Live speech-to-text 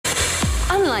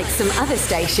Unlike some other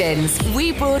stations,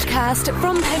 we broadcast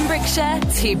from Pembrokeshire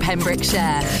to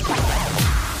Pembrokeshire.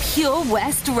 Pure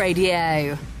West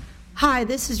Radio. Hi,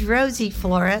 this is Rosie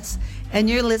Flores, and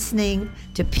you're listening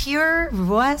to Pure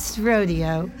West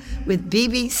Radio with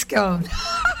BB Skone.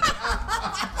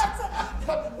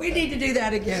 We need to do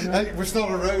that again. Right? It's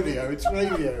not a rodeo, it's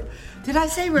radio. Did I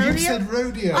say rodeo? You said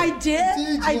rodeo. I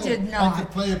did? I did not. I could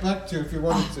play it back to you if you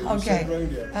wanted to. Okay. You said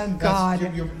rodeo. Oh, God.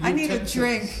 I need a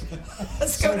drink.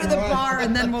 Let's go to the bar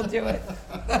and then we'll do it.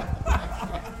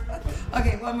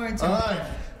 Okay, one more time.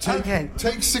 All right.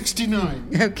 Take 69.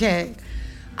 Okay.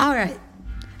 All right.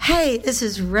 Hey, this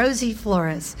is Rosie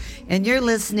Flores, and you're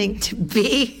listening to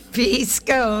BB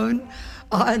Skone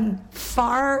on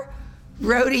Far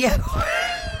Rodeo.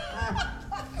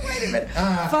 Wait a minute.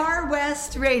 Far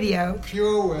West Radio.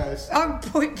 Pure West. Oh,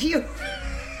 pure.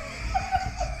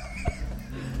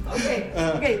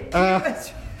 Okay. Pure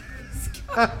West.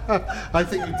 I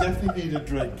think you definitely need a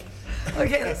drink.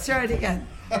 Okay, let's try it again.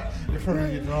 You're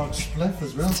probably a large spliff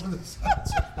as well.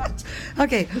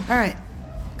 Okay, all right.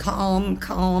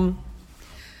 Calm.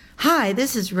 Hi,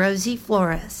 this is Rosie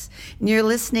Flores, and you're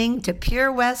listening to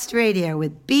Pure West Radio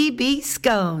with BB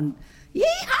Skone.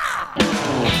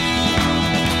 Yeehaw!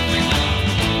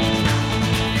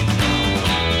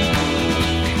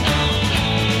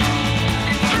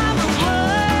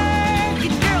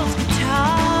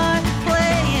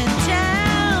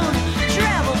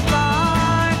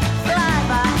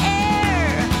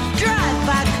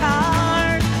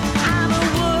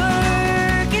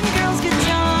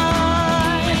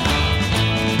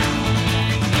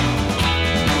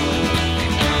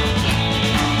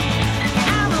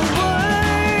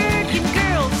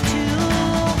 Girls too.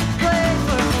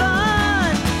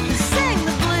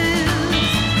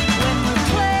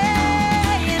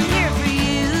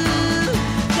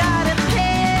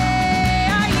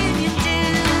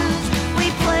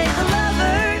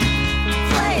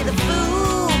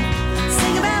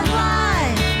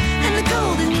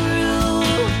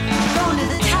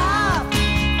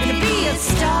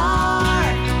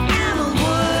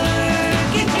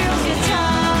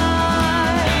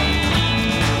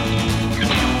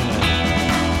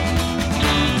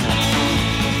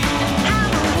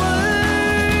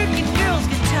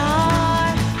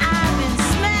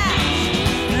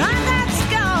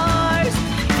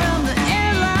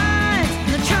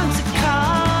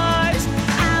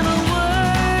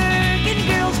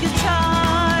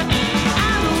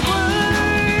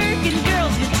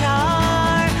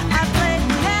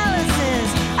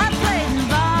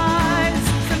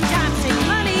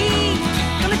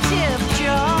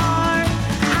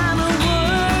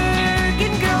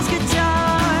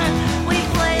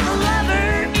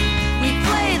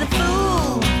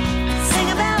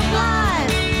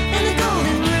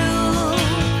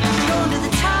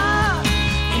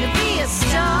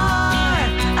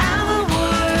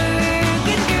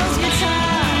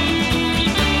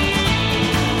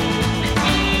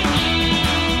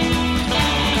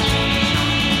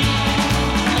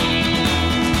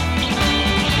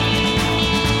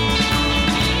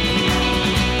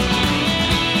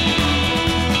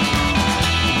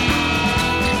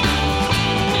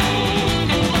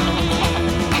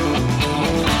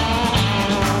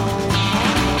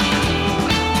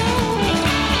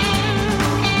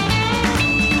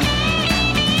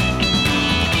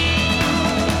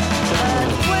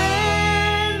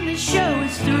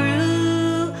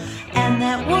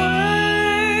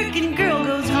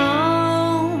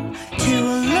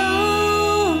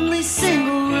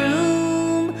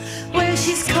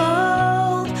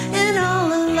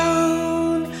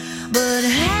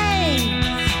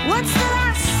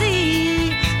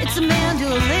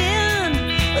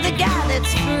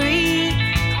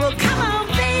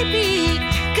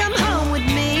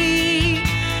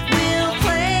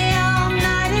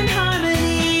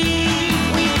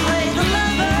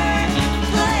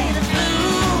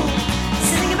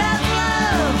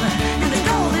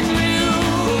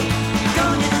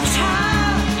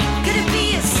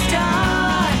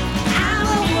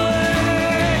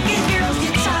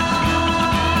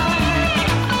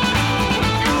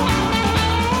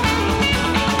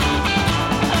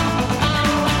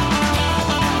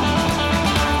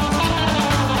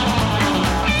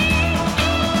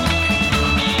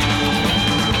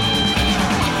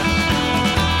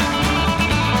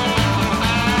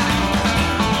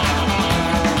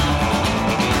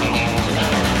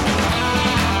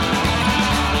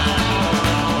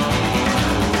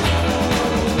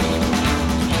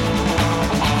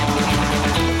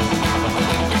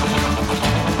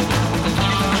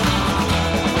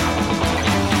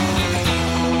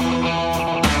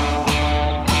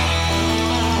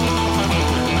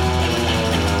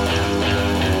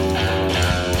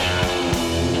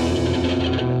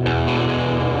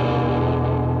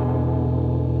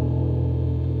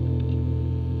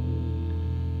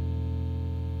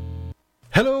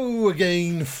 Hello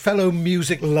again, fellow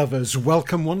music lovers.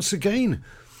 Welcome once again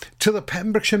to the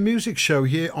Pembrokeshire Music Show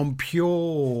here on Pure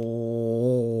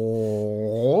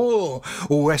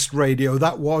West Radio.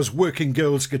 That was Working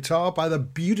Girls Guitar by the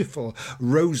beautiful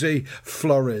Rosie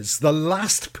Flores, the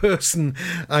last person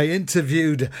I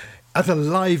interviewed at a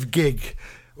live gig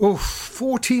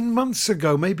 14 months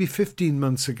ago, maybe 15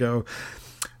 months ago.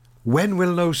 When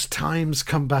will those times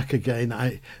come back again?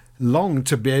 I long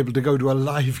to be able to go to a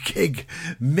live gig,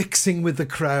 mixing with the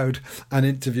crowd and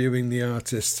interviewing the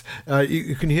artists.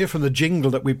 You can hear from the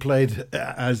jingle that we played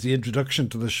as the introduction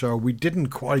to the show, we didn't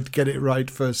quite get it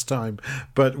right first time,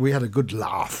 but we had a good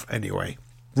laugh anyway.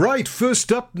 Right,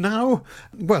 first up now,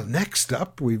 well, next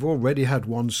up, we've already had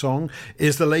one song,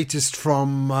 is the latest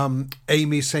from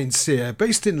Amy St. Cyr,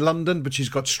 based in London, but she's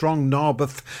got strong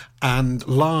Narberth and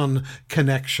Larne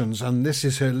connections, and this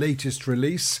is her latest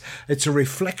release. It's a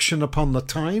reflection upon the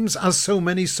times, as so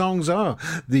many songs are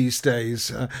these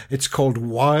days. It's called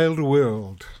Wild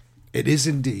World. It is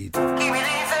indeed.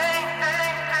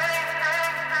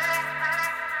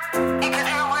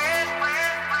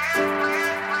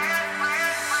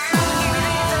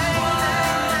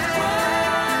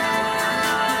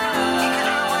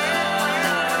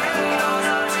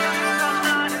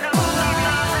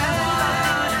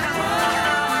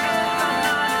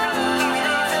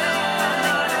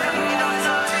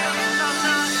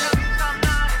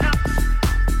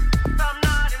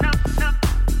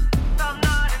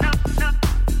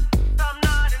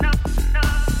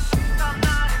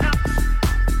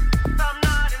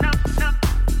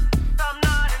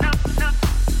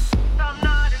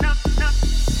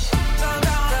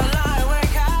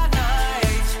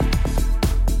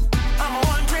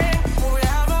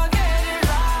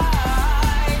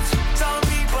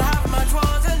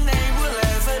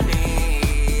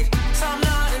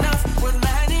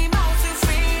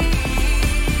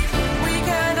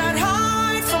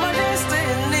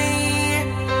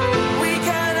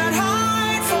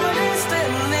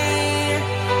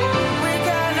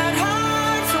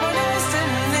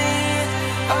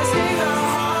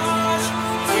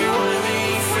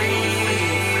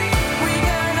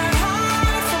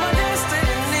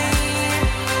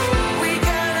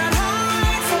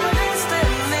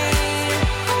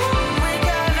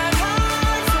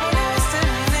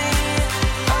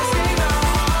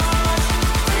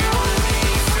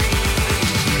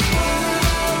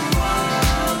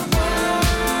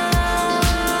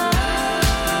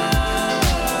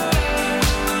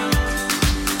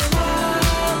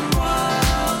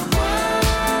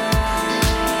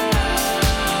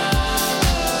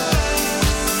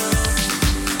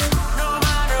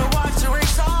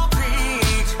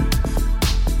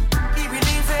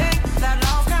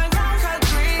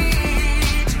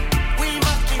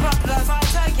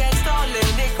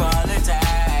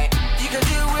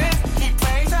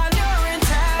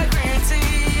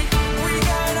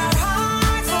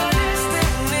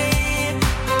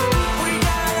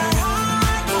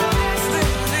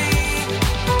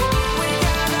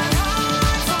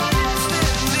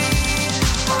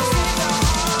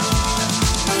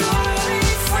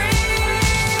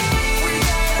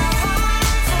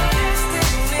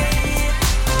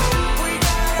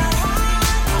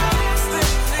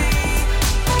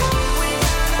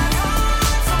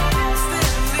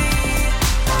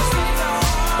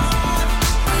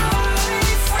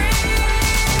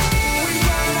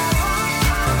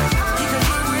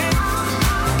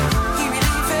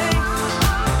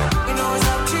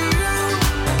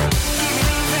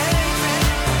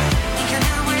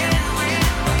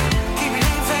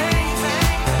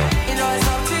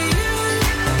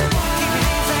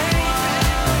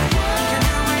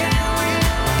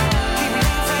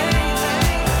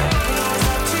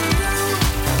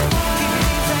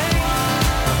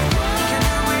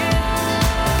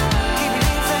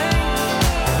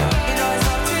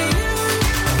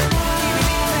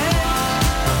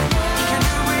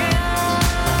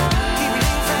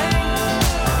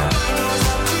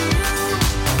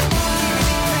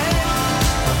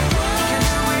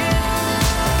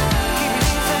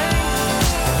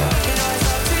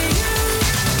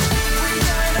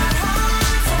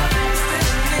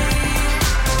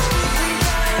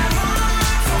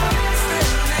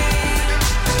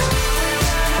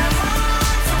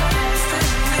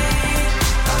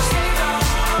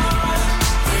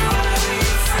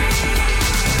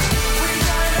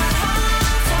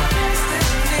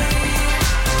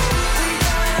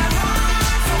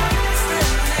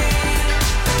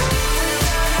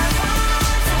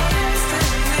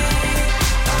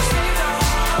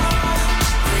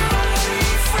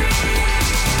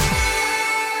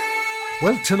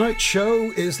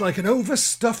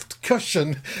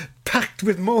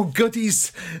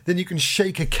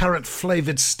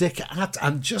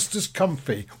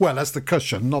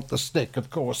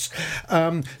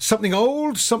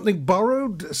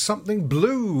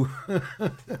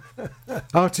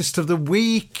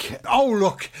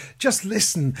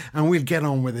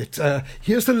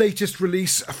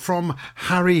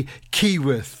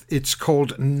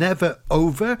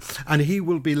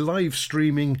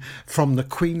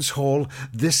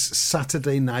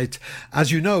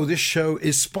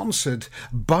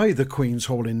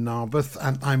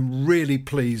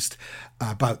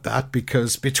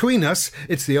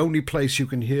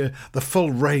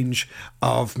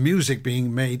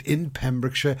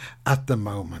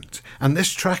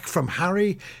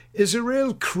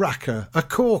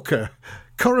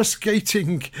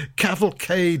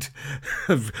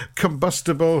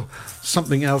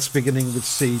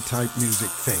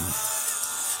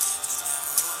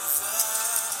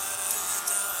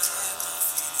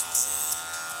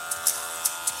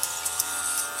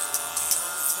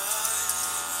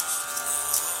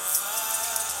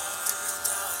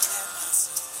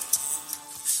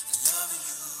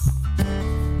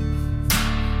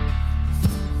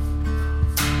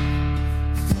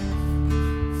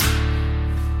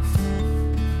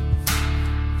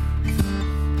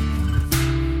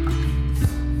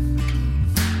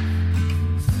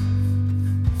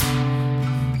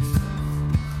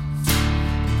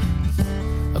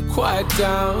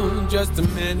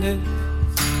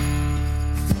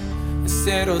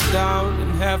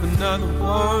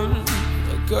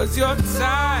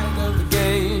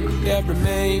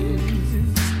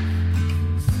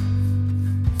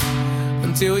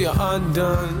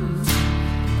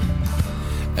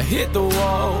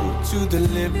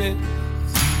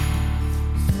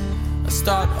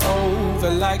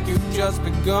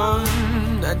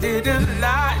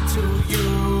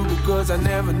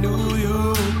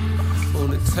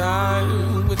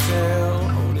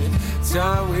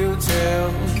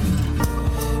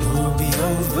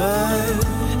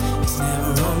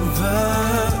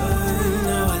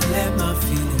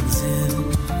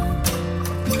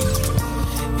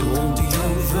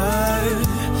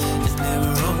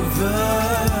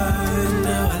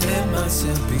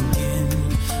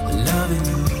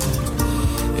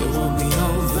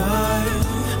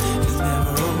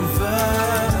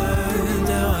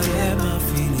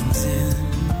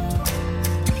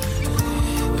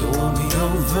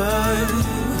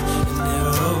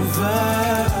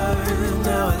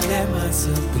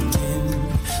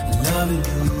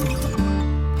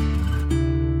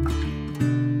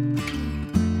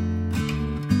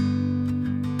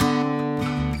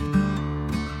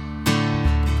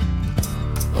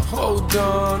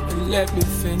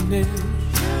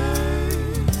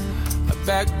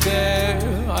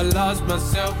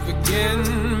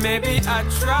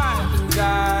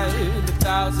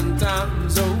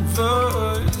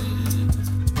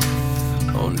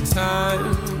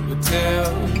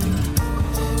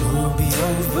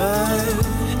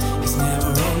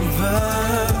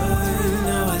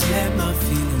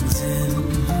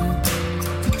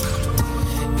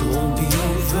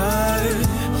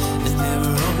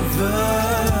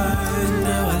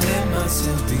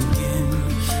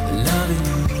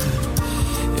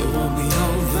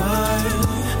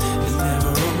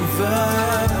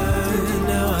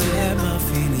 now I let my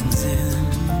feelings in.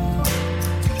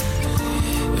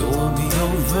 It won't be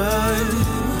over,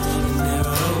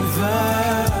 never over.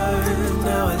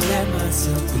 Now I let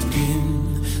myself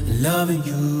begin loving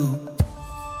you.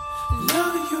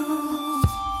 Loving you,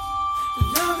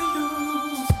 loving you,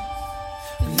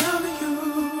 loving you,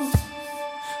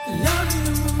 loving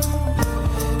you.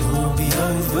 It won't be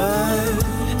over,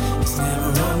 it's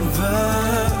never over.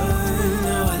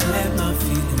 Now I let my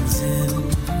feelings in.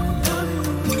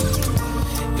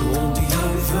 It won't be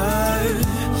over,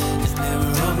 it's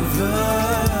never over.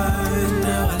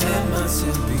 Now I let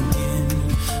myself begin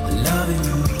loving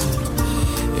you.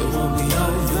 It won't be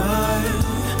over,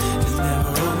 it's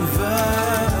never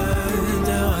over.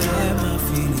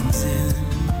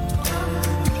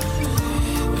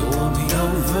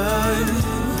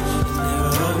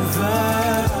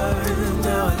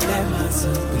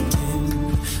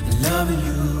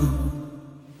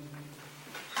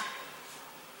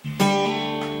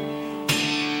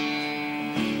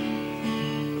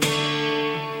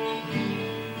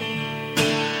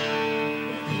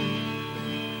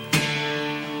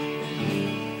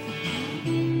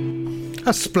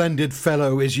 A splendid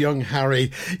fellow is young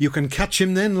Harry. You can catch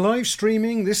him then live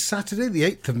streaming this Saturday, the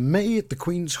 8th of May at the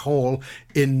Queen's Hall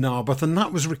in Narberth. And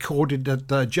that was recorded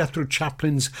at Jethro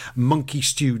Chaplin's Monkey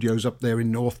Studios up there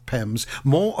in North Pembs.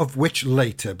 More of which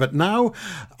later. But now,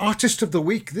 Artist of the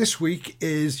Week this week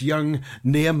is young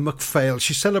Nia MacPhail.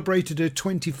 She celebrated her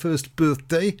 21st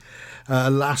birthday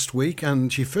last week,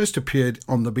 and she first appeared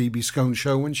on the BB Skone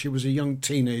show when she was a young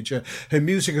teenager. Her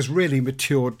music has really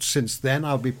matured since then.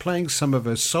 I'll be playing some of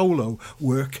her solo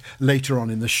work later on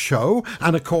in the show,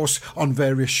 and of course on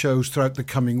various shows throughout the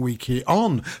coming week here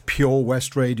on Pure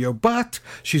West Radio. But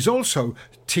she's also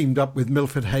teamed up with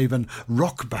Milford Haven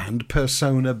rock band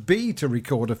Persona B to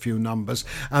record a few numbers,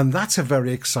 and that's a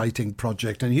very exciting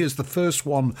project. And here's the first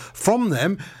one from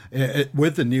them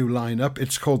with the new lineup.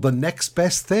 It's called The Next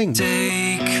Best Thing.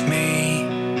 Take me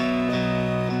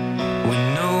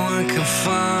when no one can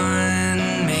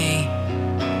find me.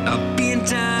 I've been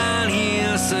down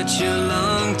here such a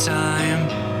long time,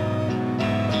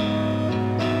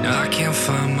 I can't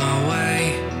find my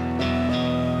way.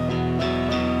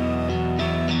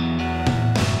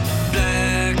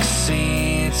 Black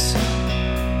seeds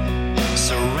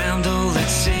surround all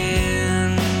that's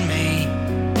in me,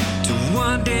 to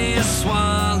one day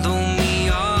swallow me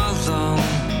all alone.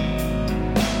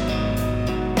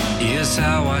 Here's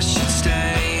how I should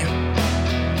stay.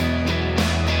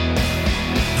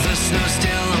 The snow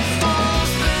still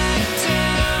falls back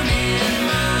down in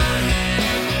my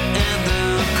head, and the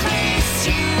place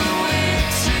you wear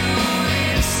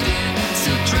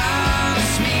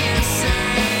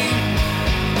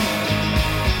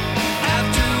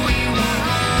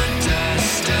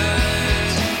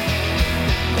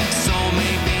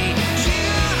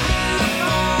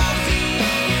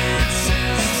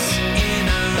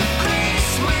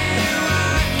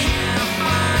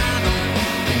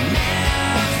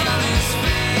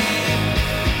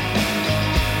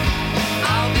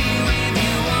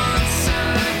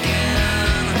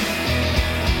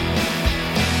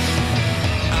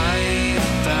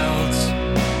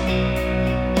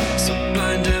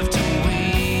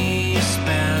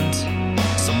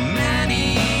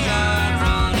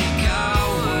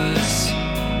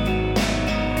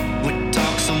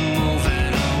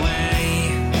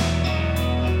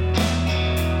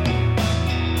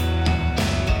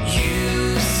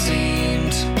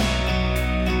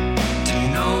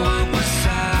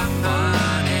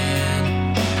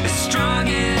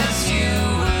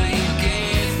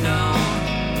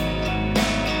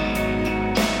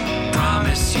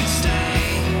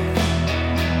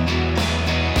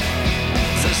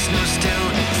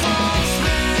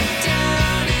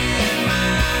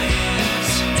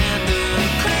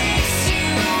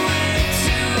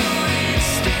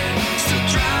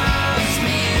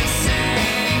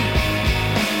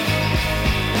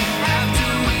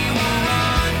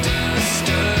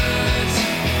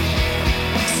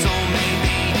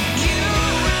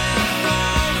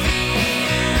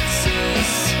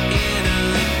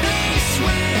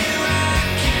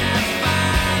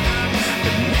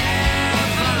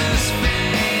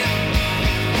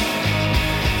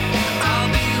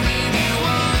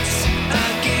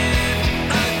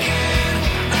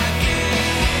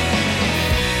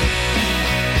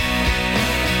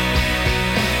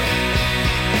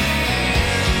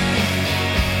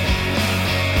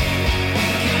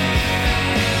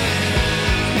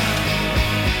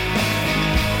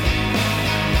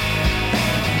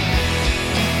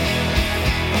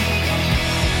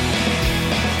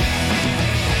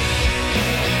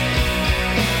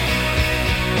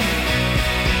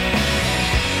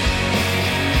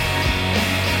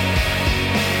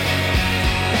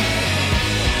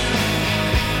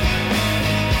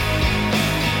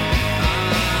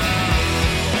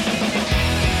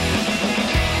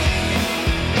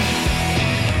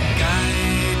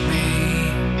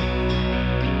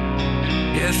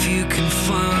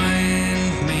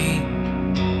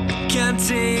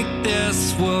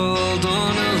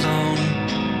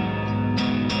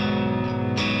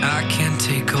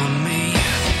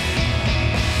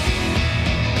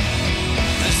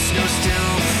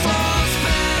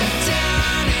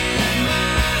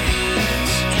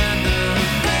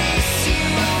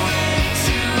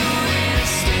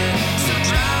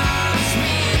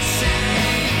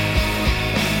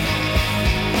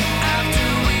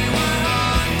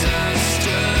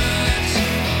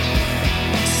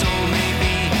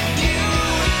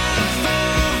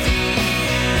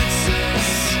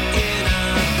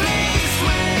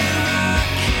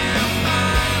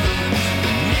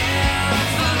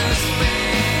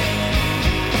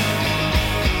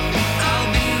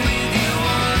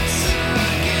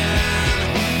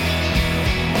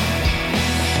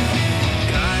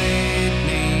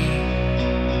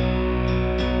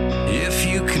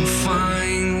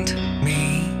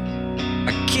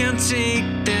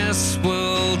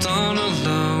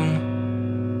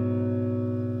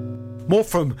More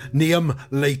from Niam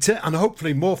later, and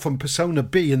hopefully more from Persona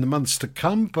B in the months to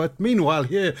come. But meanwhile,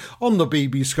 here on the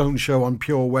BB Skone Show on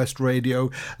Pure West Radio,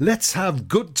 let's have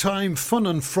good time, fun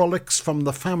and frolics from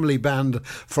the family band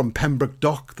from Pembroke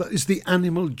Dock. That is the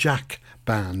Animal Jack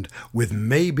Band with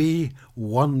Maybe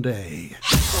One Day.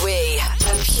 We are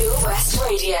Pure West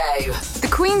Radio. The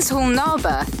Queen's Hall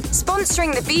Narber,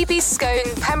 sponsoring the BB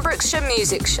Skone Pembrokeshire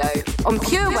Music Show on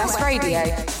Pure West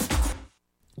Radio.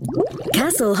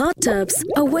 Castle Hot Tubs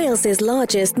are Wales's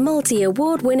largest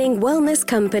multi-award-winning wellness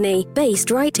company based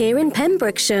right here in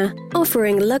Pembrokeshire,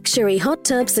 offering luxury hot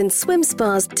tubs and swim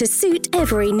spas to suit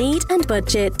every need and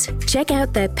budget. Check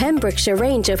out their Pembrokeshire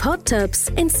range of hot tubs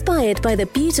inspired by the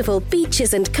beautiful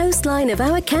beaches and coastline of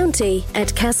our county at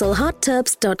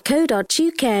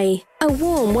castlehottubs.co.uk. A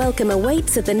warm welcome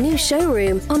awaits at the new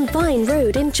showroom on Vine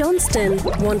Road in Johnston.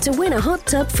 Want to win a hot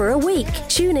tub for a week?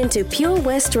 Tune into Pure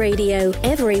West Radio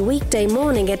every weekday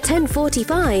morning at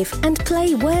 10:45 and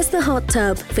play Where's the Hot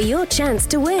Tub for your chance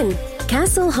to win.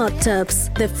 Castle Hot Tubs,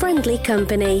 the friendly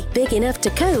company, big enough to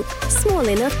cope, small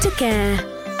enough to care.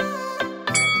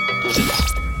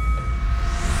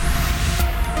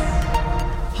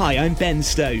 Hi, I'm Ben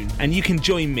Stone, and you can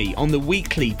join me on the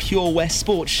weekly Pure West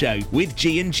Sports Show with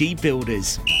G&G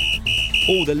Builders.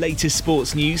 All the latest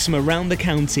sports news from around the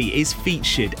county is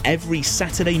featured every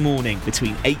Saturday morning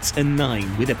between 8 and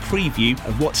 9 with a preview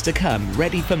of what's to come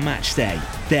ready for match day.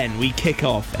 Then we kick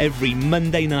off every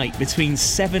Monday night between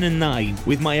 7 and 9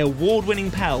 with my award-winning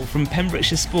pal from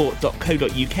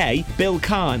PembrokeshireSport.co.uk, Bill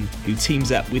Kahn, who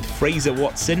teams up with Fraser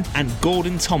Watson and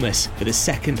Gordon Thomas for the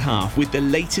second half with the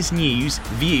latest news,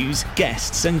 views,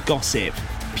 guests and gossip.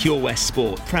 Pure West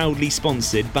Sport, proudly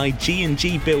sponsored by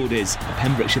G&G Builders, a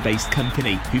Pembrokeshire-based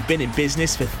company who've been in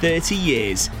business for 30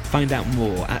 years. Find out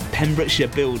more at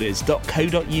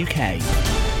pembrokeshirebuilders.co.uk.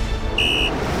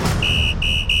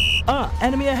 Ah,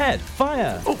 enemy ahead.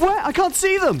 Fire. Oh, where? I can't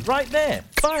see them. Right there.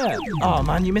 Fire. Oh,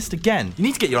 man, you missed again. You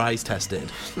need to get your eyes tested.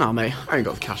 Nah, mate, I ain't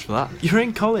got the cash for that. You're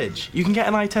in college. You can get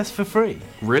an eye test for free.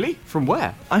 Really? From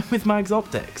where? I'm with Mags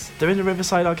Optics. They're in the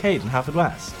Riverside Arcade in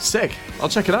Haverfordwest. Sick. I'll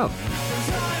check it out.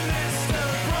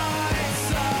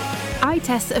 Eye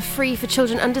tests are free for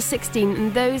children under 16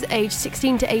 and those aged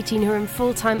 16 to 18 who are in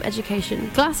full-time education.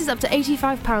 Glasses up to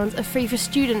 £85 are free for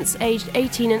students aged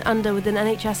 18 and under with an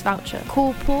NHS voucher.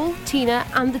 Call Paul, Tina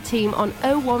and the team on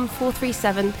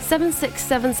 01437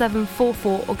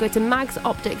 767744 or go to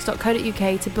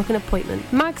magsoptics.co.uk to book an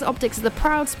appointment. Mags Optics are the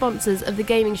proud sponsors of the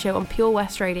gaming show on Pure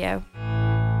West Radio.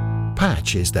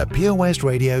 Patch is the Pure West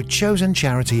Radio chosen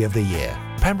charity of the year.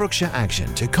 Pembrokeshire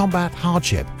Action to Combat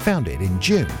Hardship, founded in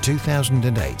June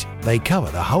 2008. They cover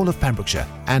the whole of Pembrokeshire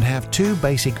and have 2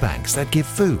 basic banks that give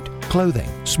food, clothing,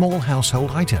 small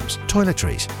household items,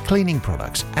 toiletries, cleaning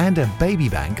products, and a baby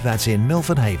bank that's in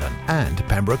Milford Haven and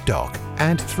Pembroke Dock,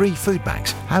 and 3 food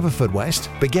banks, Haverfordwest,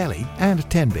 Begelly and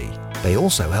Tenby. They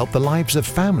also help the lives of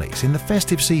families in the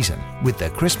festive season with their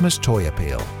Christmas toy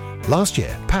appeal. Last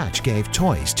year, Patch gave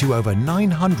toys to over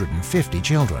 950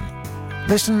 children.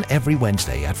 Listen every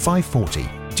Wednesday at 5:40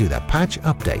 to the Patch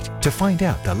Update to find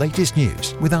out the latest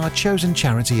news with our chosen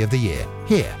charity of the year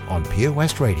here on Pure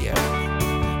West Radio.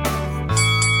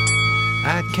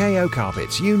 At KO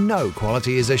Carpets, you know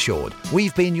quality is assured.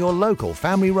 We've been your local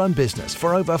family-run business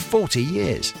for over 40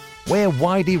 years. We're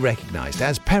widely recognised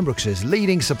as Pembrokeshire's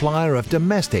leading supplier of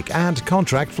domestic and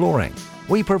contract flooring.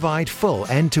 We provide full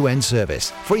end-to-end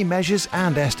service, free measures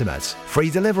and estimates, free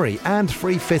delivery and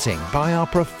free fitting by our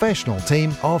professional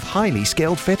team of highly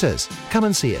skilled fitters. Come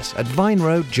and see us at Vine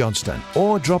Road, Johnston,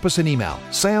 or drop us an email,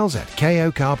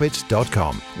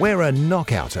 sales@kocarpets.com. We're a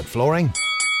knockout at flooring.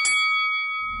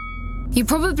 You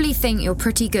probably think you're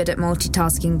pretty good at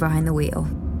multitasking behind the wheel.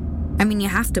 I mean, you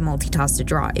have to multitask to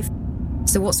drive.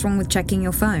 So what's wrong with checking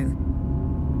your phone?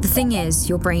 The thing is,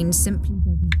 your brain simply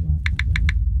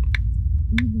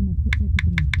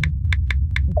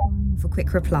for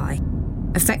quick reply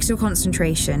affects your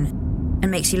concentration and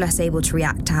makes you less able to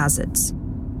react to hazards.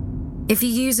 If you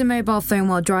use a mobile phone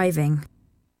while driving,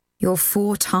 you're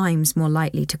 4 times more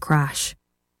likely to crash.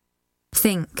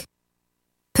 Think.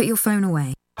 Put your phone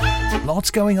away.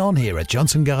 Lots going on here at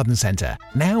Johnson Garden Centre.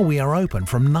 Now we are open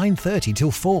from 9:30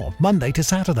 till 4, Monday to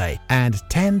Saturday, and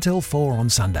 10 till 4 on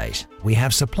Sundays. We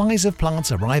have supplies of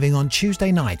plants arriving on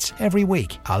Tuesday nights every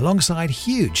week, alongside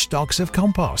huge stocks of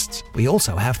composts. We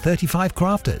also have 35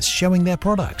 crafters showing their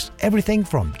products, everything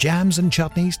from jams and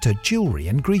chutneys to jewellery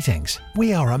and greetings.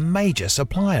 We are a major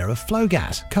supplier of flow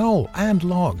gas, coal and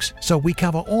logs, so we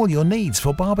cover all your needs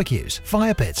for barbecues,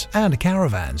 fire pits and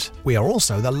caravans. We are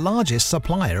also the largest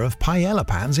supplier of paella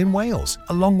pans in Wales,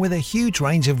 along with a huge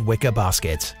range of wicker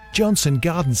baskets. Johnson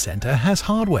Garden Centre has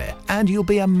hardware, and you'll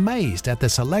be amazed at the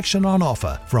selection on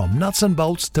offer, from nuts and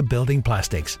bolts to building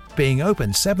plastics. Being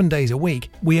open 7 days a week,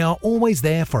 we are always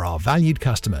there for our valued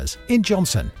customers. In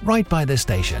Johnson, right by the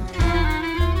station.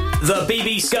 The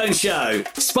BB Skone Show,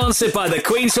 sponsored by the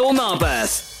Queen's Hall,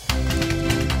 Narberth.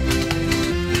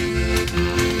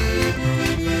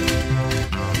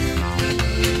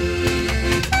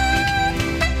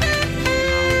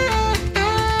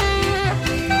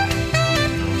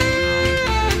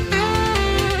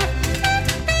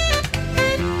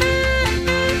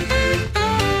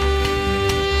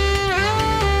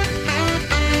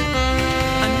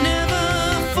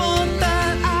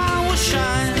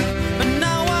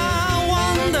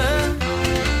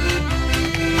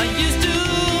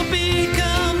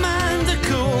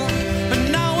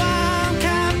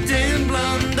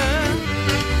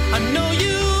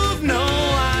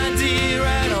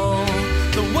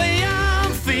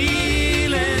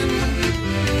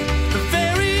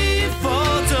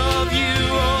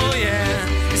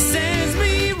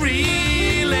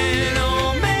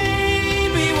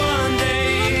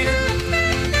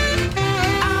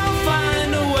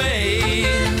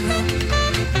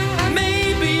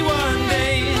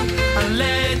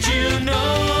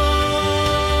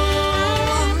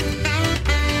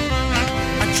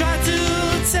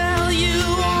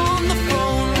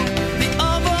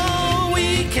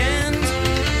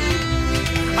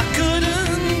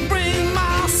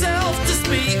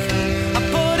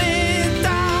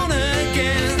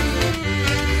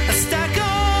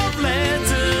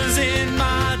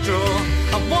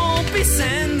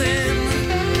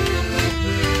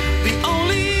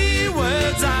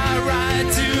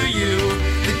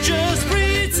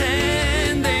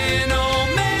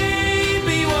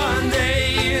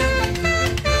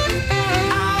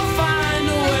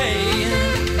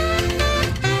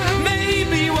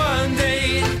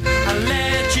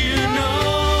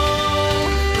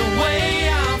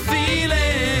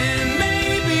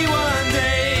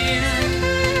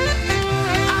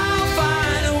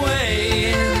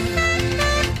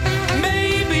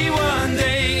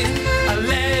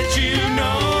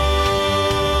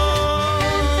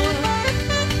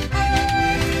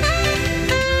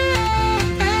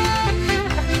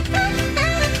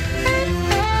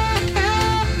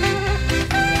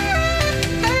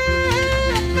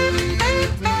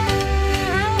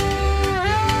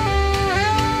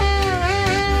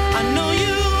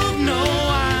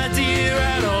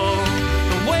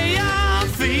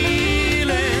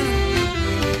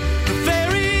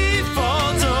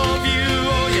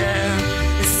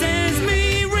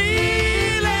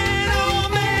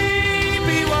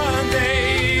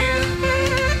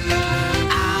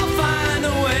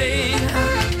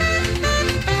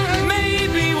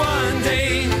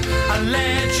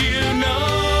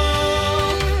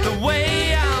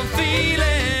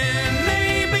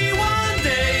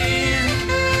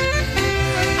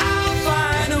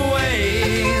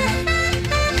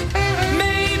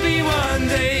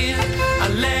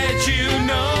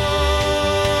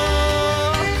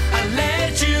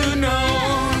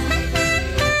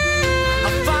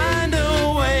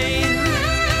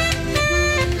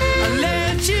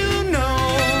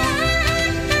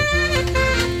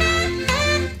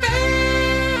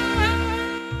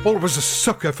 Was a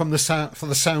sucker for the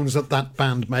sounds that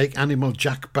band make. Animal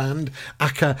Jack Band,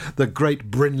 aka the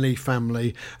great Brinley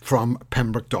family from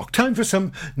Pembroke Dock. Time for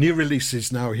some new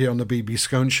releases now here on the BB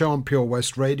Skone Show on Pure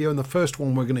West Radio, and the first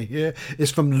one we're going to hear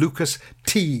is from Lucas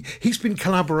T. He's been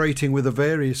collaborating with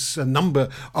a number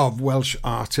of Welsh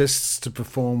artists to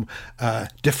perform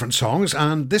different songs,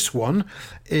 and this one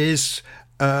is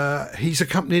he's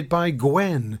accompanied by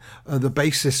Gwen, the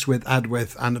bassist with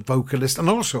Adwyth and a vocalist, and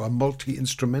also a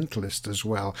multi-instrumentalist as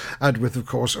well. Adwyth, of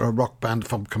course, are a rock band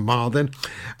from Carmarthen.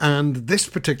 And this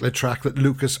particular track that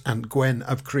Lucas and Gwen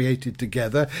have created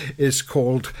together is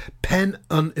called Pen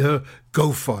yn y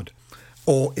Gofod,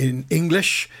 or in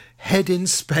English, Head in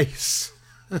Space.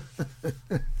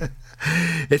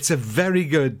 It's a very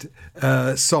good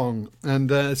song,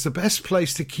 and it's the best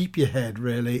place to keep your head,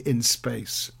 really, in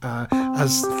space.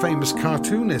 As the famous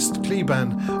cartoonist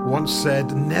Cleban once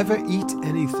said, never eat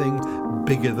anything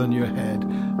bigger than your head.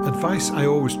 Advice I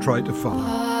always try to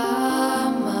follow.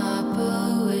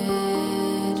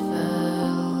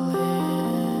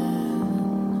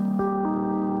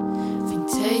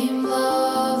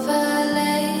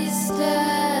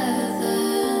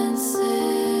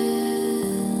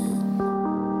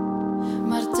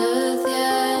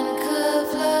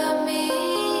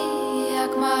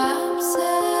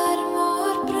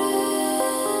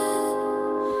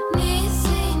 Ni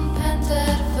sy'n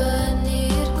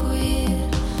penderfynu'r gwir,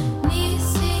 ni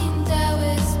sy'n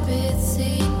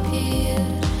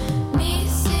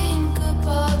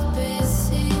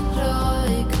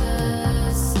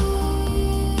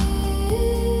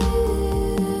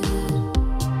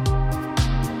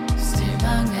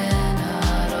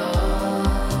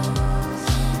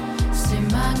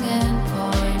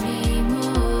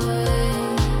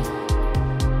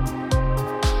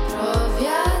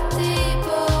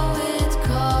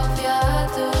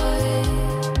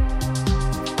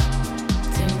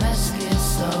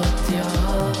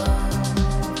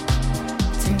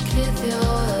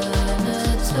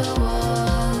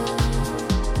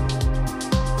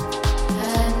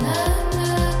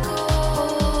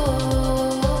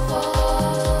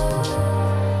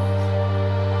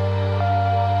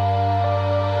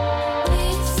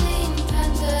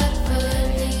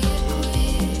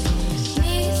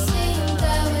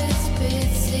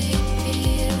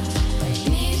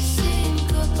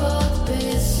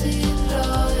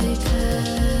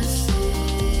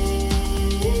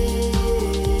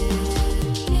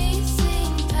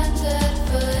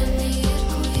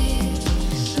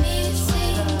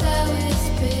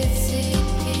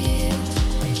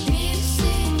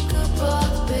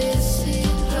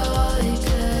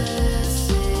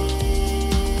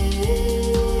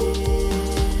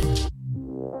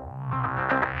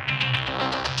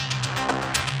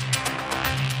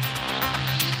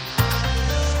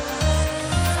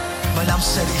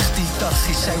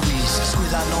sewis,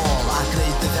 sgwydda nôl a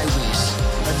gwneud y ddewis.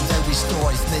 Yn ddewis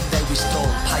doeth neu ddewis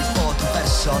dol, paid bod yn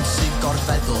berson sy'n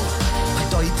gorfeddwl.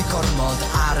 Paid oed i gormod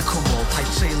ar y cwmwl, paid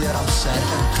treulio'r amser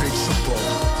yn creu trwbl.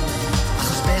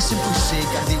 Achos beth sy'n bwysig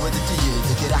ar ddiwedd y dydd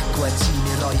ydy'r agwedd ti'n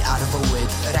ei roi ar y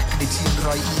fywyd, yr egni ti'n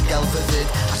roi i gelfyddyd,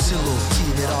 a sylw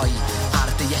ti'n ei roi ar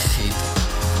dy iechyd.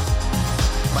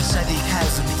 Mae'n seddi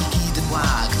cefn i gyd yn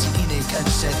wag, ti'n unig yn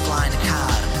sedd blaen y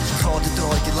car, sy'n rhod y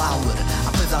droed i lawr,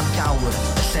 a bydda'n gawr,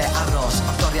 y lle aros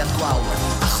o'r doriad gwawr,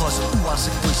 achos wwan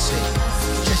sy'n bwysig.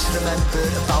 Just remember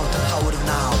about the power of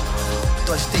now.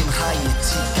 Does dim rhaid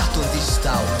ti gadw'n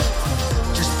ddistaw.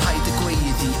 Just paid y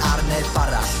gweiddi ar neb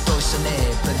arall, does y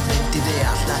neb yn mynd i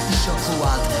ddeall na isio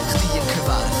clywad chdi yn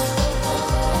cyfarth.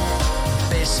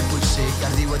 Be sy'n bwysig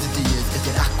ar ddiwedd y dydd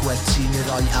ydy'r agwedd ti'n ei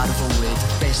roi ar fywyd.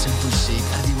 Be sy'n bwysig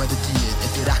ar ddiwedd y dydd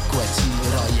ydy'r agwedd ti'n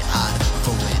ei roi ar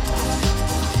fywyd.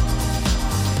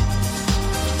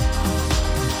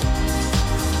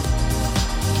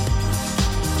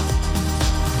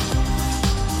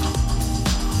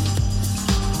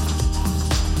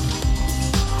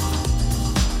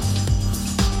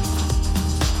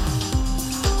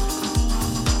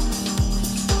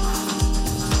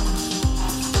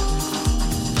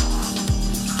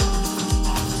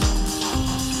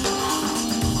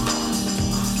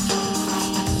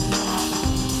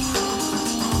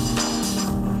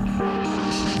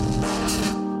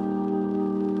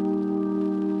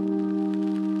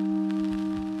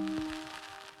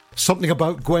 Something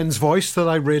about Gwen's voice that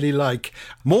I really like.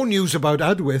 More news about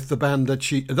Adwyth,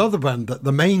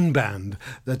 the main band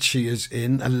that she is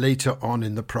in, later on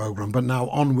in the programme. But now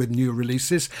on with new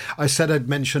releases. I said I'd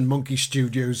mention Monkey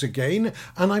Studios again,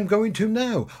 and I'm going to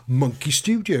now. Monkey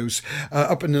Studios,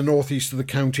 up in the northeast of the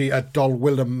county at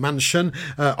Dolwilliam Mansion,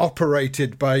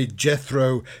 operated by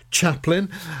Jethro Chaplin.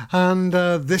 And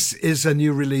this is a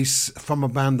new release from a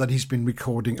band that he's been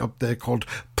recording up there called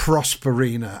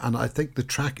Prosperina, and I think the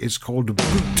track is called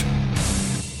Boot.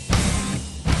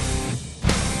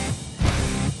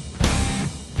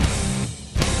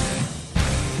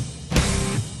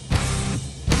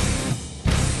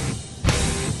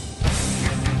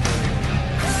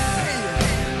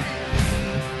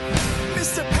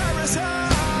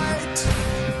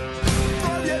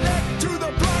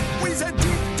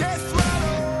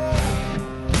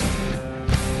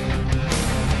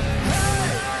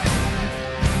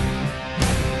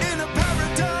 In a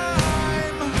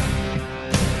paradigm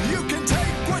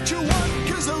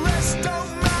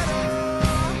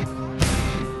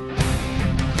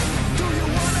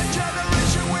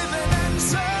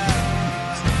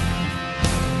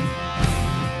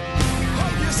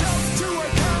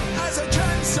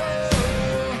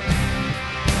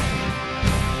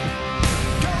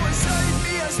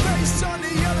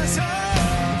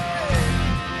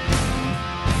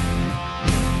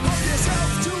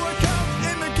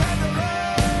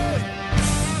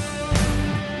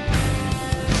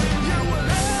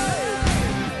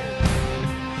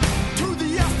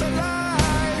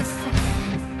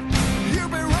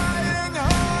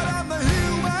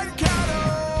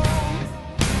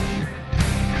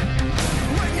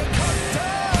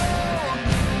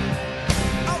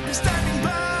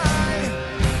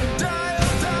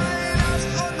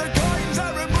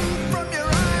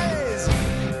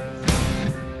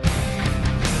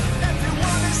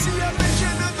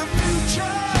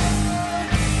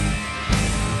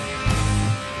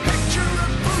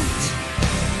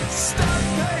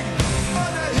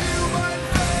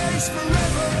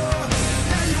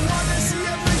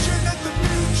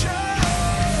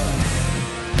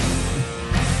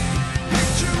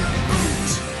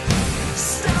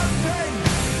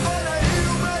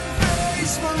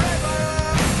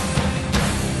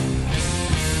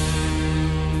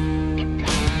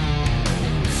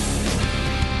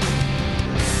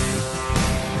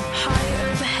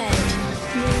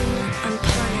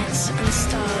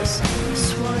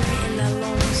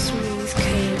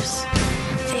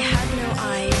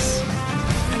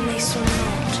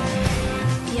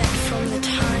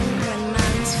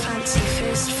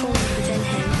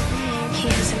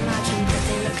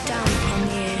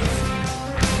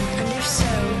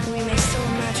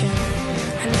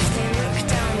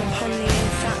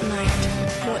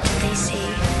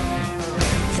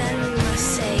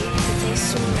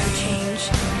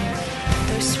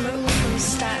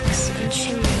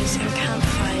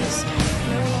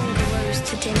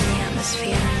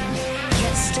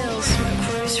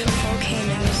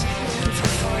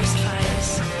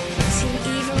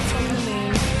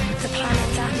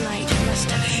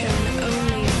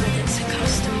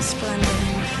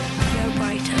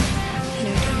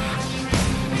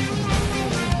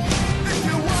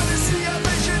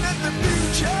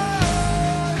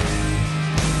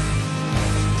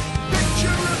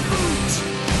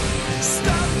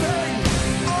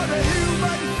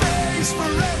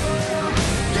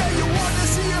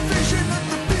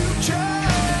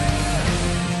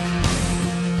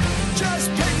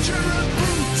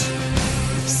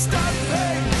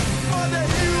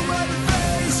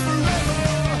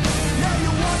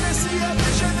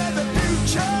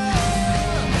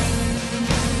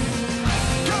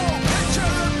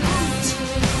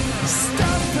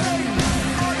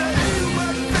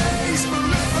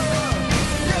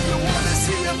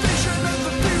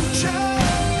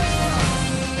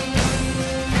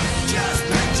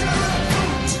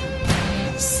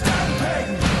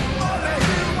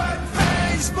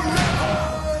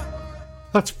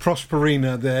That's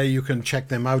Prosperina there. You can check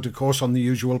them out, of course, on the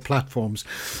usual platforms.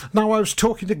 Now, I was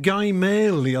talking to Guy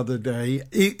Mail the other day.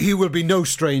 He will be no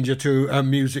stranger to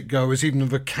music goers, even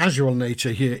of a casual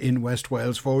nature here in West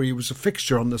Wales, for he was a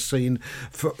fixture on the scene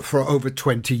for over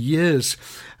 20 years.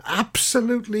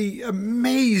 Absolutely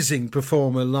amazing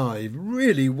performer live.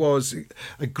 Really was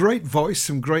a great voice,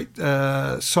 some great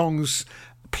songs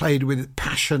played with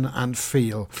passion and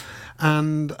feel.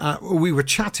 And we were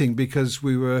chatting because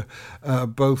we were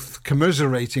both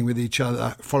commiserating with each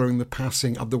other following the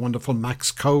passing of the wonderful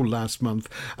Max Cole last month.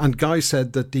 And Guy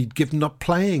said that he'd given up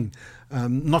playing,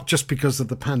 not just because of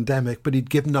the pandemic, but he'd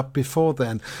given up before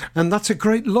then. And that's a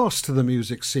great loss to the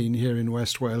music scene here in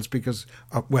West Wales because,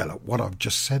 well, what I've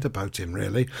just said about him,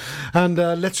 really. And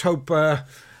let's hope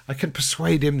I can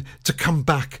persuade him to come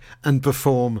back and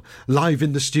perform live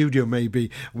in the studio maybe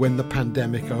when the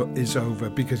pandemic is over,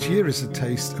 because here is a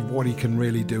taste of what he can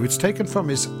really do. It's taken from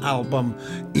his album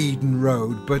Eden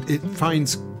Road, but it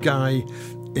finds Guy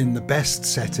in the best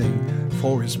setting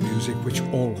for his music, which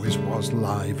always was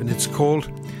live, and it's called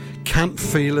Can't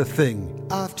Feel a Thing.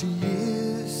 After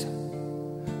years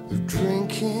of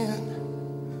drinking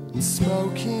and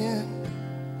smoking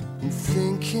and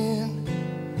thinking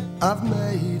I've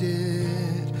made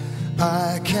it,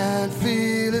 I can't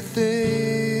feel a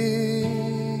thing.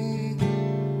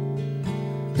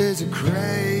 There's a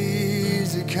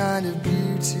crazy kind of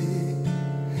beauty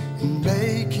in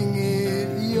making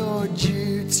it your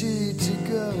duty to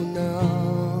go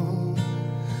now,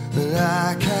 and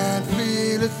I can't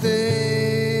feel a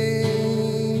thing.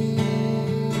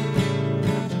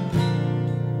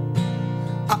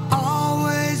 I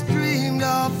always dreamed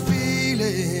of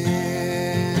feeling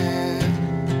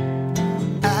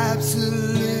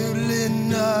absolutely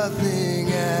nothing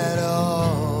at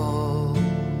all.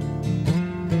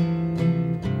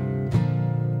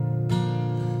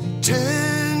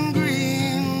 10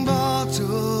 green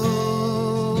bottles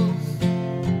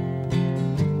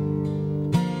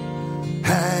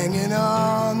hanging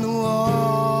on the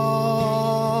wall.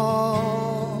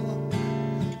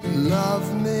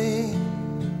 Love me,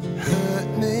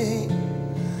 hurt me,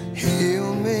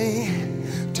 heal me,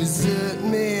 desert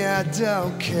me, I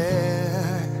don't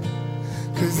care,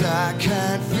 'cause I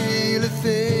can't feel a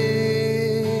thing.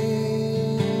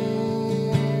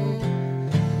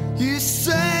 You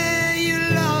say you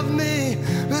love me,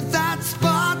 but that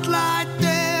spotlight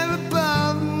there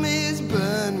above me's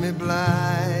burned me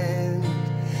blind,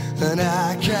 and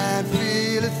I can't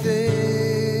feel a thing.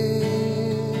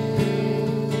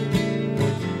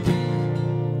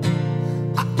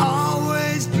 I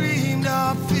always dreamed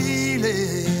of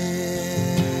feeling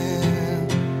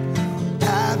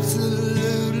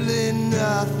absolutely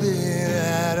nothing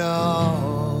at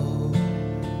all.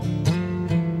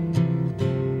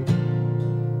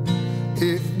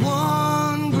 If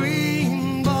one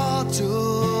green bottle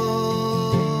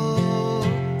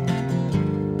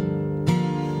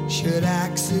should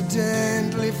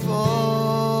accidentally fall,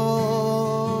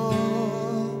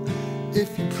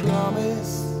 if you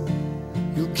promise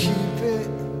you'll keep it,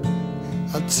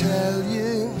 I'll tell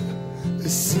you a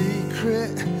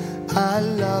secret. I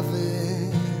love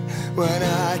it when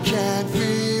I can't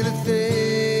feel a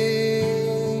thing.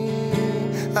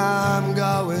 I'm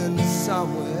going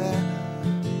somewhere,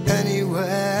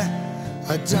 anywhere,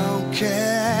 I don't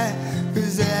care,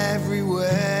 'cause everywhere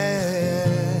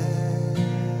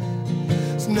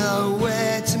is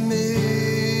nowhere to me.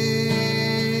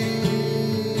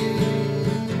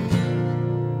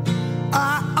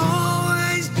 I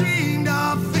always dreamed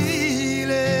of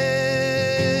feeling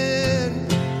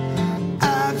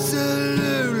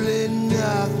absolutely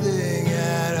nothing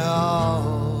at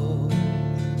all.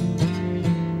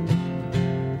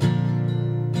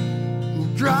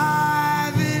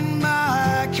 Driving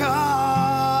my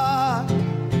car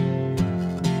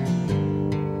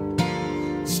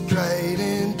straight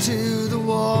into the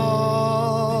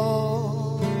wall.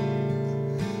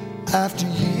 After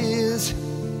years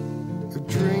of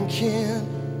drinking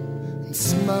and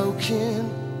smoking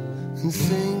and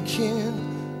thinking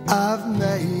I've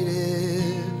made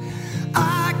it,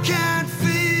 I can't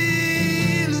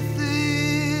feel a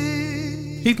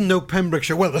thing. Even though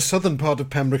Pembrokeshire, well, the southern part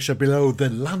of Pembrokeshire below the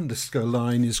Landisco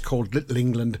line is called Little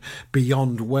England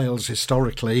beyond Wales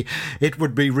historically, it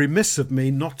would be remiss of me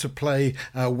not to play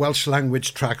Welsh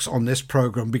language tracks on this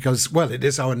programme because, well, it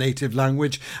is our native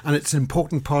language and it's an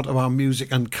important part of our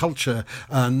music and culture,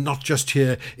 not just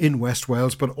here in West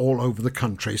Wales but all over the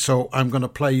country. So I'm going to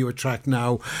play you a track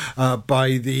now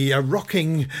by the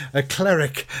rocking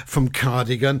cleric from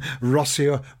Cardigan,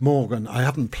 Rossio Morgan. I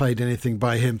haven't played anything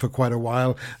by him for quite a while,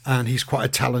 well, and he's quite a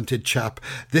talented chap.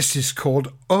 This is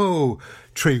called Oh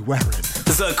Trewerin.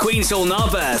 The Queen's Hall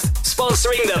Narberth,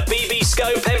 sponsoring the BB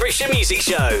Skone Pembrokeshire Music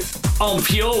Show on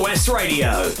Pure West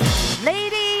Radio.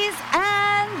 Ladies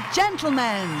and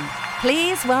gentlemen,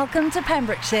 please welcome to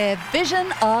Pembrokeshire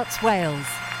Vision Arts Wales,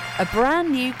 a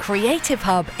brand new creative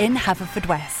hub in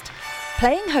Haverfordwest.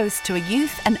 Playing host to a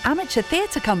youth and amateur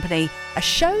theatre company, a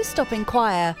show-stopping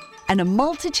choir, and a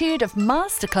multitude of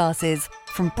masterclasses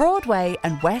from Broadway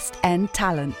and West End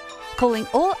talent. Calling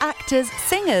all actors,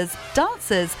 singers,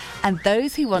 dancers, and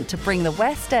those who want to bring the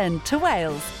West End to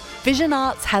Wales. Vision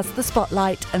Arts has the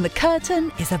spotlight and the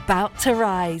curtain is about to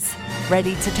rise.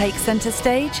 Ready to take centre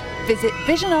stage? Visit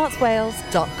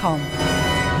visionartswales.com.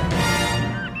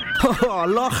 Oh,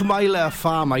 Lochmeyler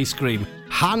Farm Ice Cream.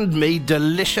 Handmade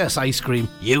delicious ice cream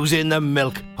using the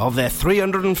milk of their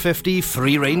 350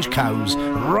 free-range cows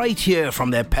right here from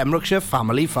their Pembrokeshire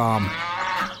family farm.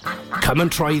 Come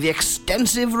and try the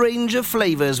extensive range of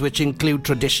flavours which include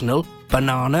traditional,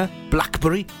 banana,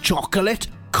 blackberry, chocolate,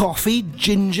 coffee,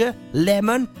 ginger,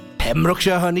 lemon,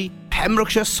 Pembrokeshire honey,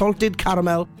 Pembrokeshire salted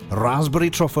caramel,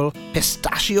 raspberry truffle,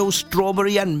 pistachio,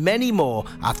 strawberry and many more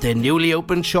at their newly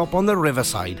opened shop on the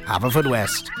Riverside,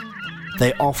 Haverfordwest.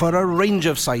 They offer a range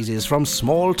of sizes from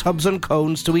small tubs and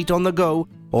cones to eat on the go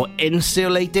or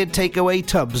insulated takeaway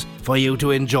tubs for you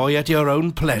to enjoy at your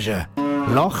own pleasure.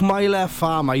 Lochmeyler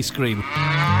Farm Ice Cream.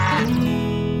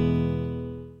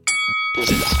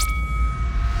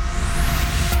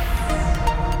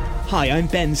 Hi, I'm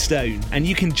Ben Stone, and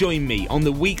you can join me on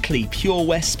the weekly Pure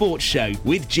West Sports Show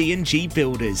with G&G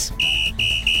Builders.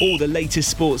 All the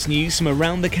latest sports news from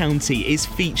around the county is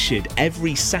featured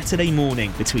every Saturday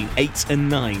morning between 8 and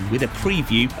 9 with a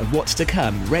preview of what's to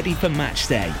come ready for match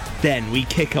day. Then we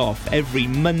kick off every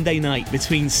Monday night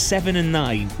between 7 and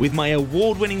 9 with my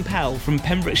award-winning pal from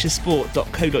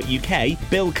PembrokeshireSport.co.uk,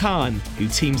 Bill Kahn, who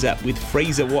teams up with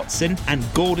Fraser Watson and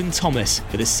Gordon Thomas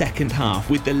for the second half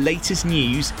with the latest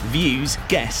news, views,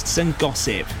 guests and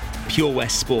gossip. Pure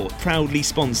West Sport, proudly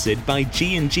sponsored by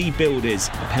G&G Builders,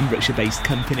 a Pembrokeshire-based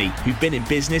company who've been in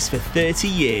business for 30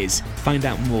 years. Find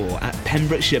out more at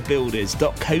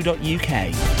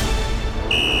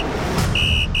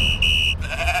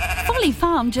pembrokeshirebuilders.co.uk. Folly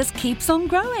Farm just keeps on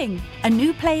growing. A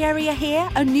new play area here,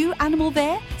 a new animal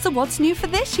there. So what's new for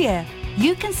this year?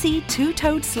 You can see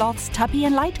two-toed sloths Tubby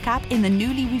and Lightcap in the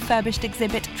newly refurbished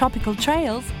exhibit Tropical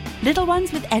Trails. Little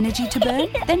ones with energy to burn?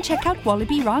 Then check out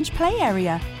Wallaby Ranch play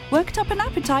area. Worked up an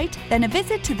appetite? Then a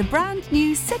visit to the brand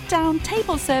new sit-down,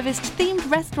 table-serviced themed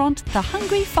restaurant The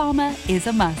Hungry Farmer is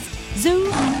a must.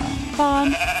 Zoo,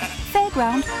 farm,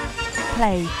 fairground,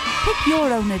 play. Pick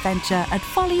your own adventure at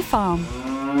Folly Farm.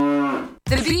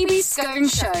 The BB Skone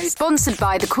Show, sponsored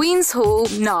by the Queen's Hall,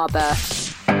 Narberth.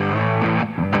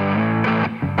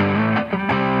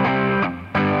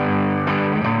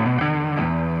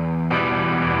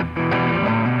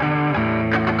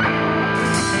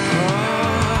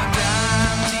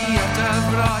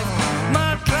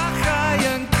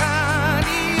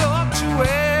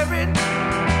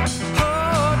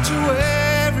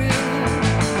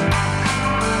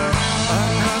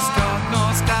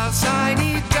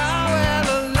 Shiny down and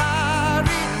a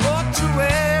lorry, what you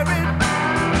wearing?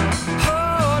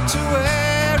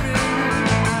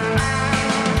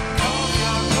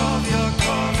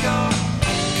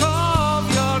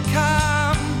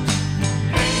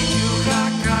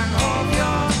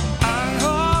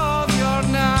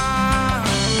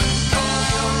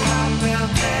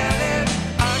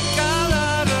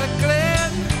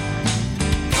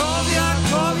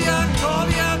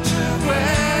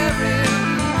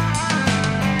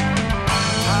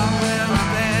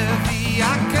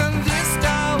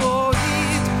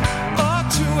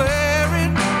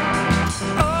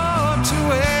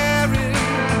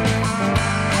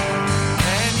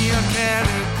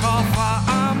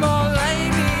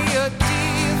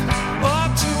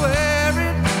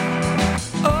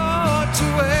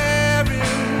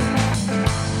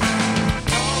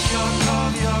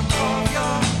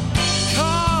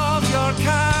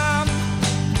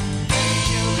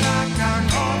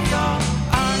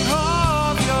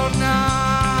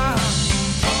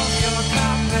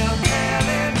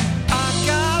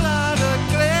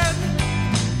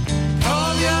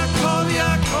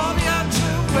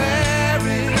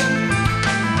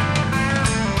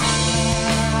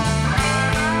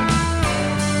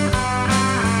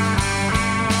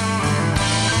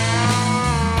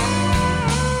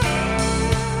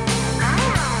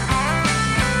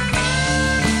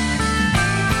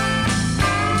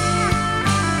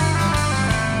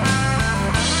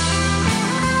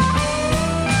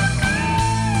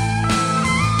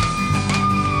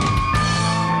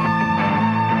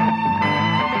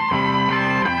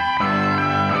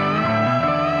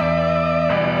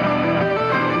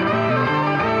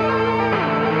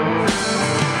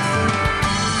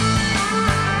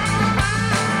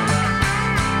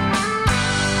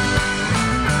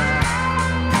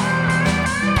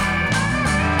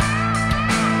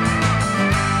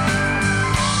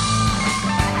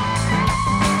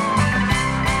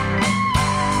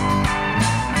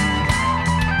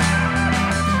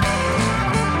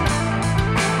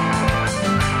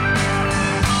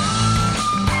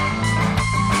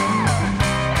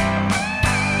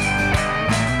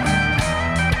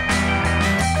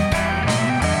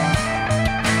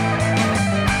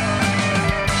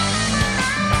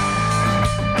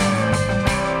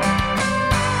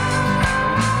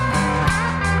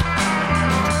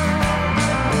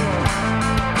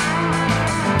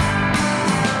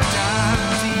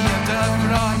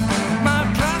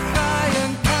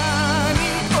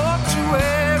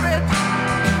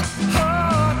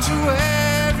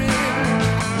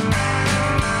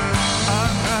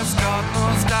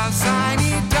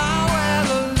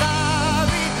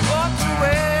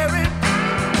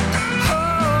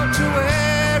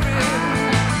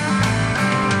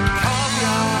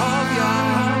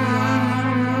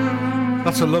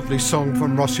 That's a lovely song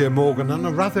from Rossier Morgan, and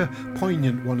a rather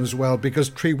poignant one as well,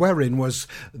 because Treweryn was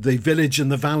the village in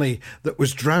the valley that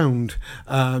was drowned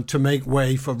to make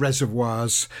way for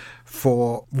reservoirs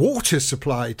for water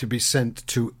supply to be sent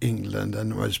to England,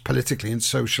 and was politically and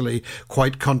socially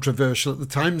quite controversial at the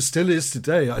time, still is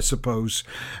today, I suppose.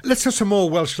 Let's have some more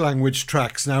Welsh language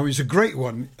tracks now. It's a great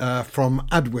one from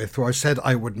Adwyth, who I said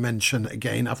I would mention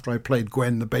again after I played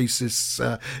Gwen the bassist's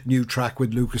new track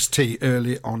with Lucas T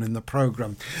early on in the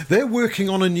programme. They're working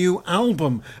on a new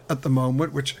album at the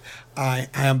moment, which I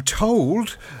am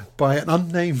told by an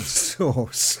unnamed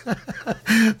source.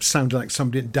 Sound like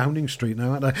somebody in Downing Street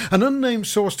now, aren't I? An unnamed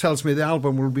source tells me the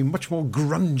album will be much more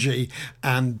grungy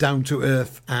and down to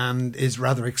earth and is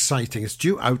rather exciting. It's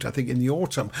due out, I think, in the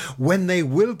autumn, when they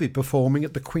will be performing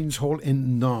at the Queen's Hall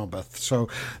in Narberth. So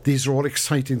these are all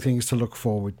exciting things to look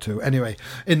forward to. Anyway,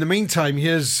 in the meantime,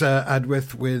 here's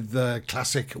Adwyth with the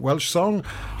classic Welsh song,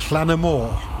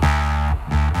 Llanymore.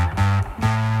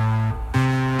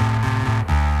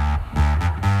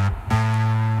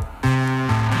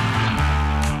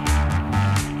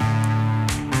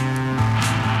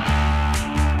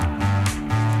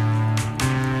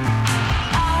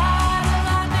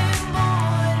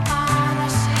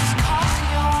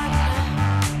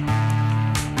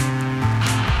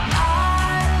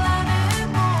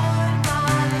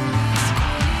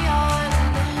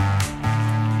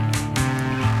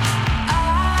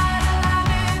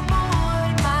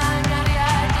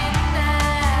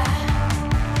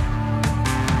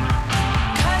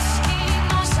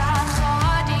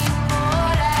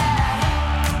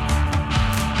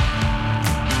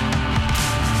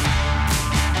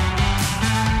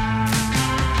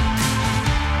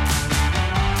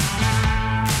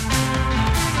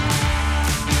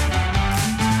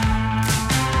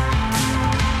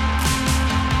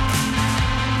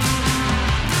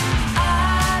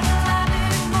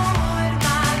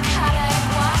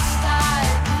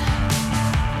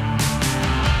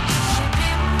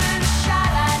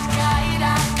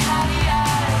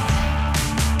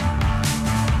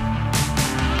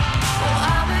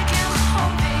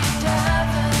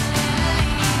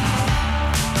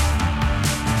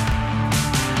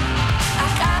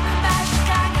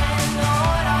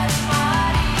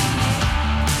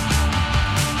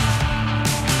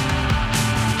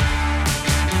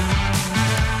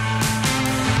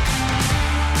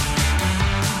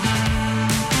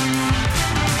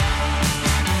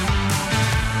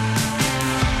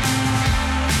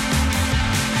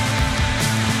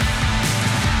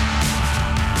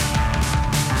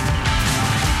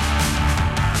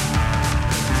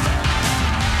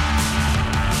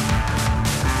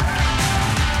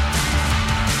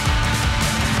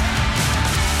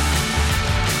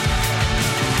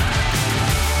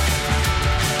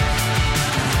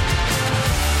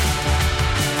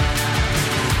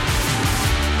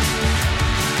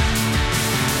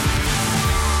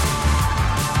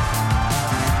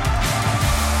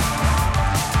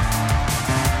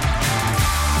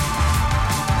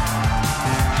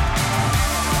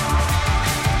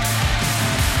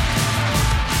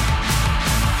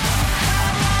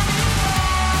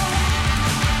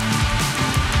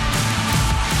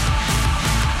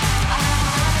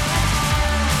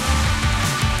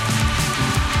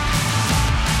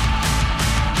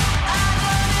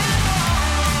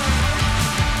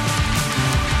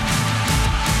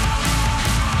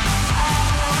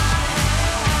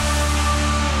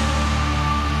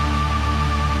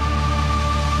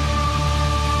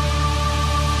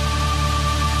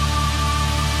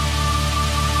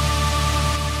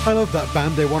 I love that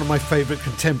band. They're one of my favourite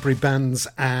contemporary bands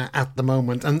at the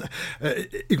moment, and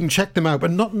you can check them out,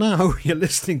 but not now. You're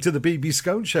listening to the BB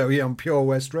Skone Show here on Pure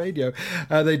West Radio.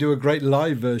 They do a great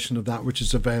live version of that, which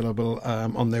is available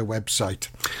on their website.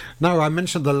 Now, I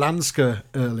mentioned the Lanska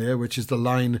earlier, which is the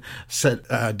line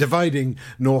dividing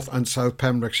North and South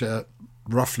Pembrokeshire,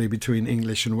 roughly between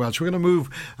English and Welsh. We're going to move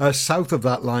south of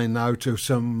that line now to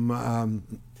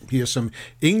some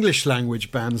English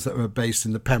language bands that were based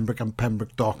in the Pembroke and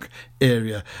Pembroke Dock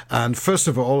area. And first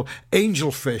of all,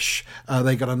 Angelfish,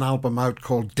 they got an album out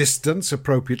called Distance,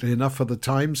 appropriately enough for the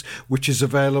times, which is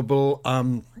available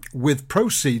with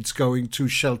proceeds going to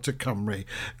Shelter Cymru.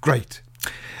 Great.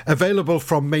 Available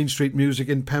from Main Street Music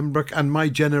in Pembroke and My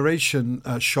Generation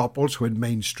shop, also in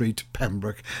Main Street,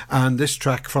 Pembroke. And this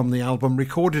track from the album,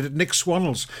 recorded at Nick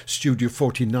Swannell's Studio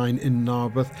 49 in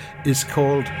Narberth, is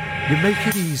called You Make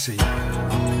It Easy.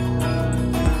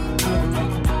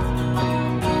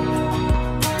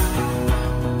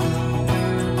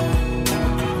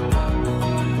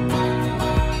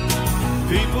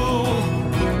 People,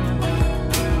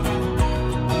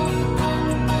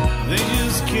 they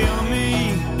just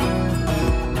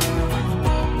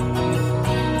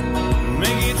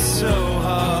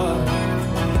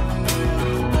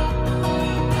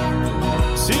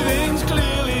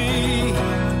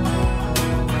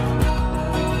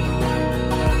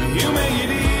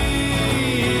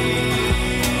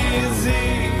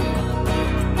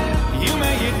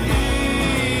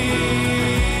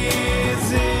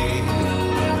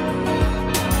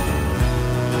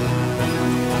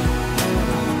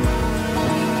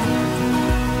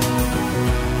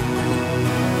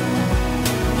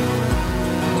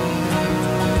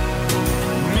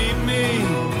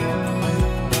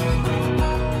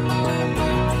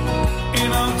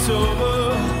October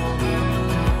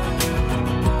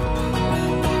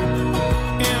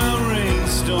in a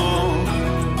rainstorm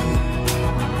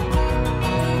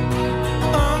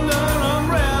under an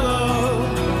umbrella.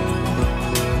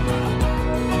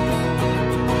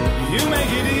 You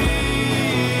make it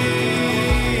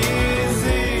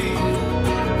easy.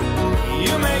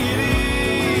 You make it easy.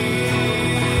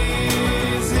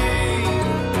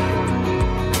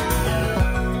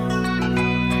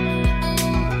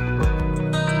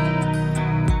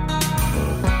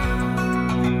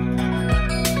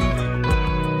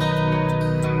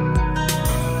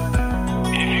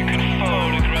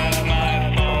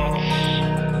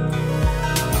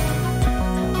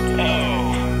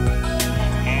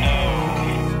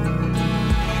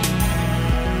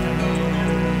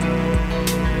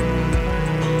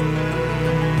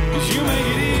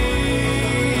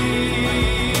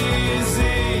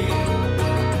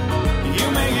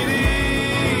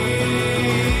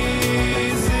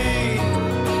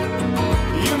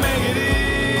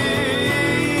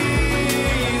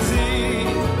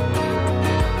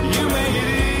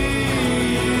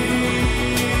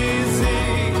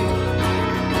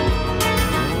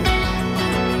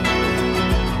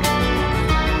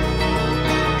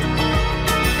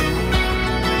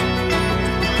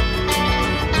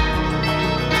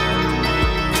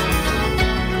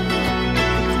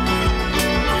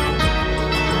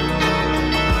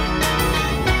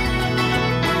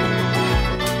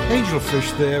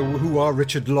 Angelfish there, who are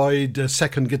Richard Lloyd,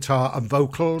 second guitar and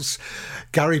vocals,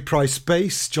 Gary Price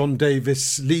bass, John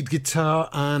Davis lead guitar,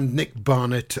 and Nick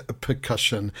Barnett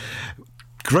percussion.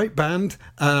 Great band,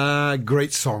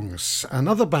 great songs.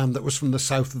 Another band that was from the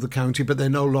south of the county, but they're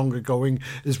no longer going,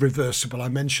 is Reversible. I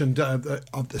mentioned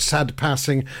of the sad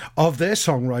passing of their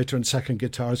songwriter and second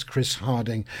guitarist, Chris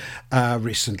Harding,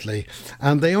 recently.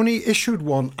 And they only issued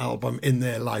one album in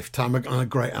their lifetime, and a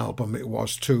great album it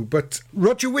was too. But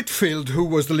Roger Whitfield, who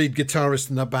was the lead guitarist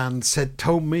in the band,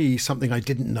 told me something I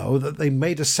didn't know, that they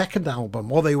made a second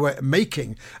album, or they were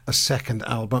making a second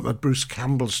album at Bruce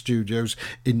Campbell Studios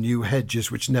in New Hedges,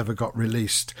 which never got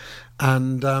released.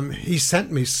 And he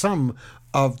sent me some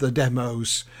of the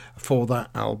demos for that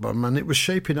album, and it was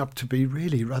shaping up to be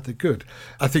really rather good.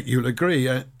 I think you'll agree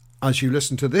as you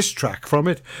listen to this track from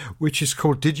it, which is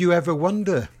called Did You Ever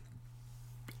Wonder?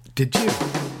 Did you?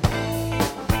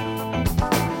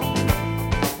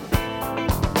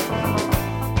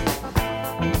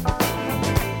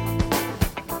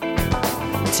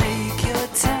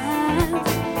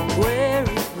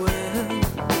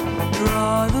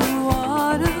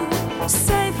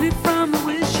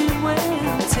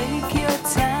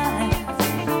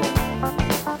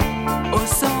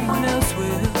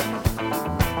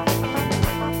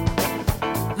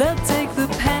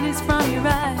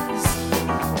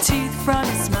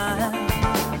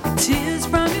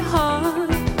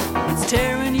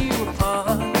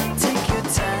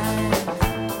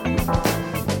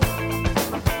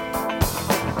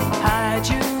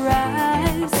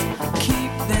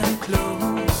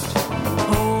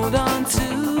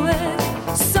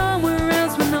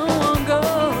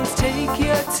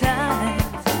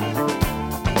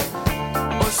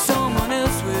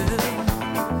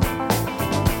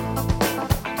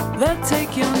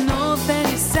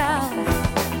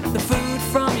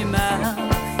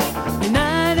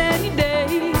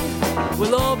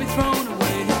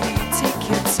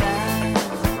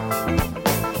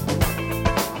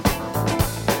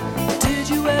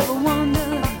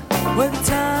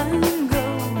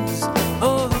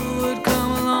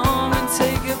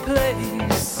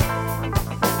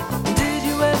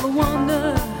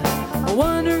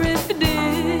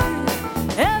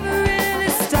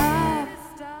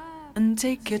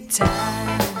 Take your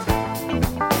time.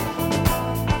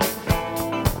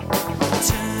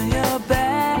 Turn your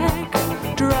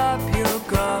back, drop your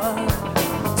guard.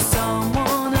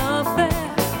 Someone up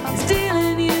there is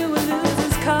dealing you a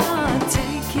loser's card.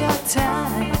 Take your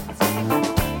time,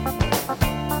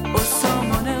 or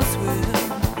someone else will.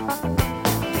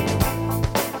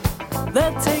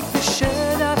 They'll take the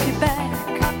shirt off your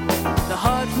back, the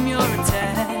heart from your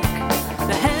attack,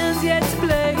 the hands yet to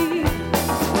play.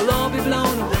 We'll all be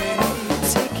blown away.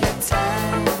 Take your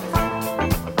time.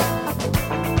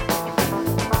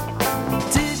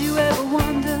 Did you ever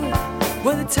wonder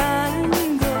where the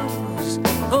time goes?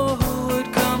 Or who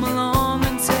would come along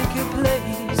and take your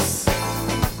place?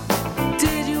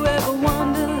 Did you ever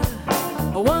wonder?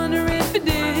 I wonder if you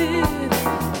did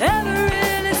ever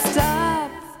really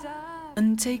stop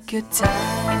and take your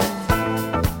time.